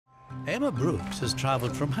Emma Brookes has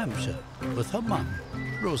travelled from Hampshire with her mum,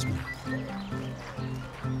 Rosemary.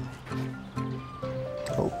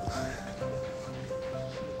 Oh.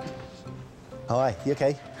 Hi, you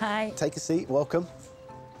okay? Hi. Take a seat, welcome.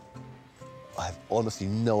 I have honestly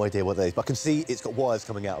no idea what that is, but I can see it's got wires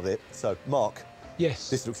coming out of it. So, Mark. Yes.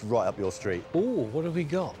 This looks right up your street. Oh, what have we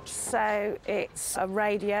got? So it's a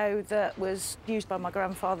radio that was used by my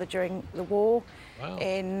grandfather during the war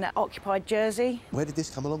in occupied Jersey. Where did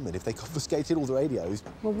this come along then? If they confiscated all the radios?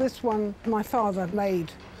 Well, this one my father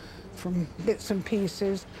made from bits and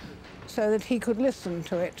pieces so that he could listen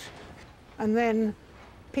to it. And then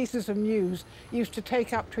pieces of news used to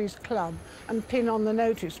take up to his club and pin on the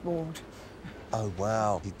notice board. Oh,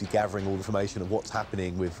 wow. He'd be gathering all the information of what's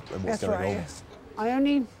happening with and what's going on. Yes. I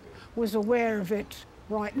only was aware of it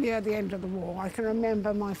right near the end of the war. I can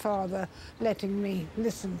remember my father letting me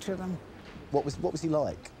listen to them. What was he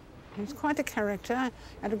like? He was quite a character,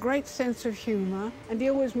 had a great sense of humour, and he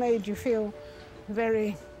always made you feel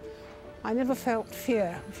very... I never felt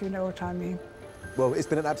fear, if you know what I mean. Well, it's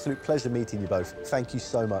been an absolute pleasure meeting you both. Thank you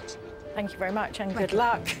so much. Thank you very much and good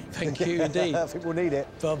luck. Thank you indeed. I think we'll need it.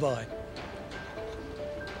 Bye-bye.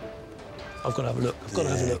 I've got to have a look. I've got to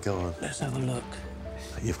have a look. Go on. Let's have a look.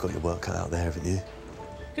 You've got your work cut out there, haven't you?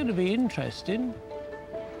 It's going to be interesting.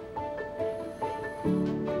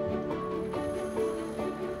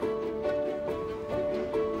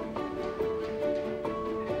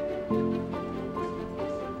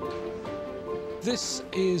 This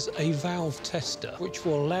is a valve tester, which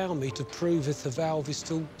will allow me to prove if the valve is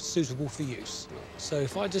still suitable for use. So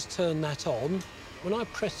if I just turn that on, when I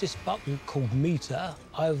press this button called meter,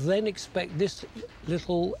 I then expect this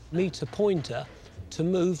little meter pointer to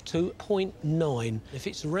move to 0.9. If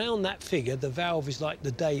it's around that figure, the valve is like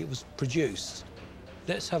the day it was produced.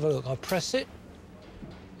 Let's have a look. I press it.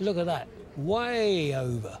 Look at that, way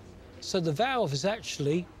over. So the valve is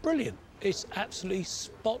actually brilliant. It's absolutely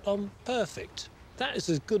spot on perfect. That is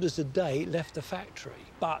as good as a day it left the factory.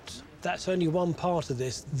 But that's only one part of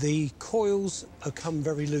this. The coils have come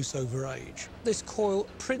very loose over age. This coil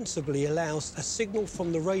principally allows a signal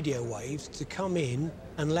from the radio waves to come in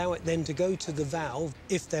and allow it then to go to the valve.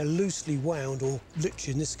 If they're loosely wound, or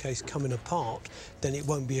literally in this case coming apart, then it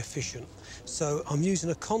won't be efficient. So I'm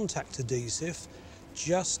using a contact adhesive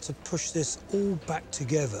just to push this all back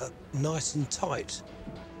together nice and tight.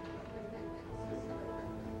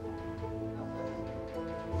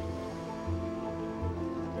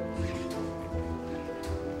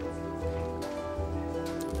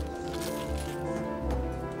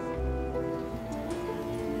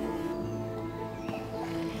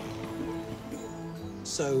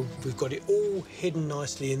 So we've got it all hidden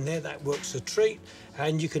nicely in there. That works a treat.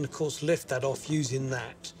 And you can, of course, lift that off using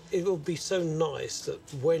that. It will be so nice that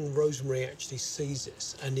when Rosemary actually sees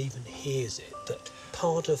this and even hears it, that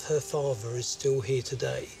part of her father is still here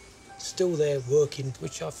today, still there working,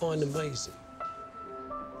 which I find amazing.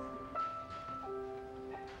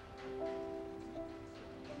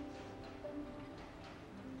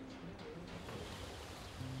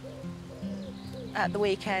 At the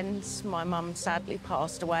weekends, my mum sadly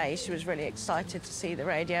passed away. She was really excited to see the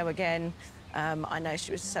radio again. I know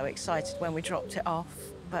she was so excited when we dropped it off,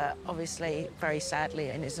 but obviously, very sadly,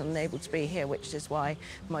 and is unable to be here, which is why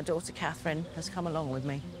my daughter Catherine has come along with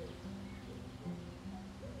me.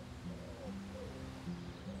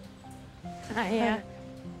 Yeah.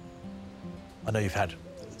 I know you've had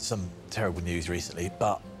some terrible news recently,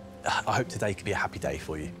 but I hope today can be a happy day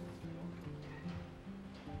for you.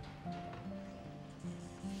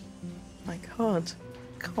 My God,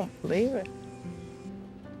 can't believe it.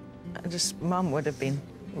 Mum would have been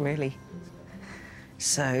really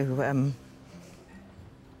so,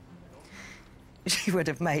 she would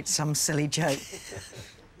have made some silly joke.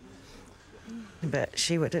 But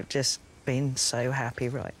she would have just been so happy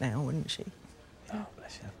right now, wouldn't she? Oh,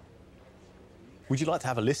 bless you. Would you like to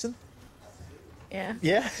have a listen? Yeah.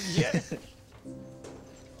 Yeah? Yeah.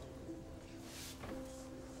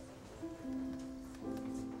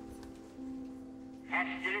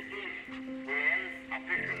 Hostilities will end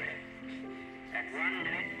officially at 1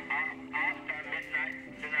 minute after midnight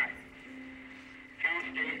tonight,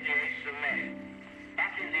 Tuesday, the 8th of May.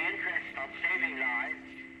 But in the interest of saving lives,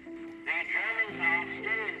 the Germans are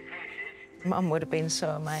still in places. Mum would have been so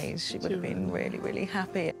amazed. She would have been really, really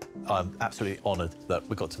happy. I'm absolutely honoured that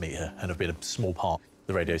we got to meet her and have been a small part of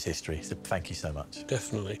the radio's history, so thank you so much.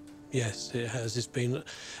 Definitely. Yes, it has. It's been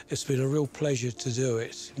a real pleasure to do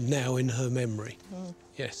it, now in her memory.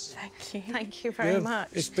 Yes. Thank you. Thank you very much.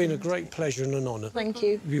 It's been a great pleasure and an honour. Thank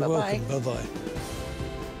you. You're Bye-bye. welcome. Bye-bye.